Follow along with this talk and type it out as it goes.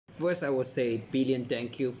first I would say billion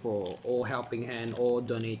thank you for all helping hand, all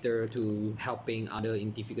donator to helping other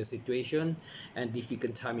in difficult situation and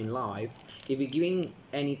difficult time in life. If you're giving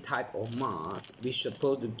any type of mask, we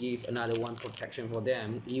supposed to give another one protection for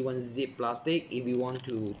them. Even zip plastic, if you want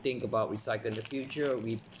to think about recycle in the future,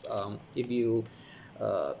 if you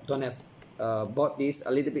don't have bought this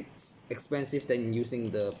a little bit expensive than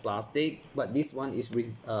using the plastic, but this one is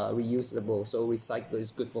reusable, so recycle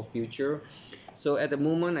is good for future. So at the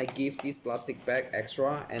moment I give this plastic bag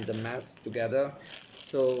extra and the mask together.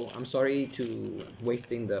 So I'm sorry to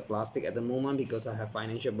wasting the plastic at the moment because I have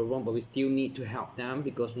financial problem, but we still need to help them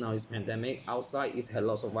because now it's pandemic. Outside is had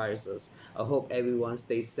lots of viruses. I hope everyone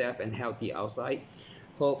stays safe and healthy outside.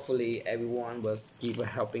 Hopefully everyone will give a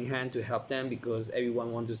helping hand to help them because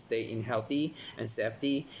everyone want to stay in healthy and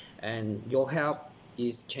safety, and your help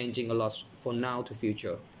is changing a lot for now to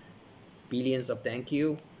future. Billions of thank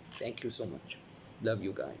you so much. Love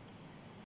you guys.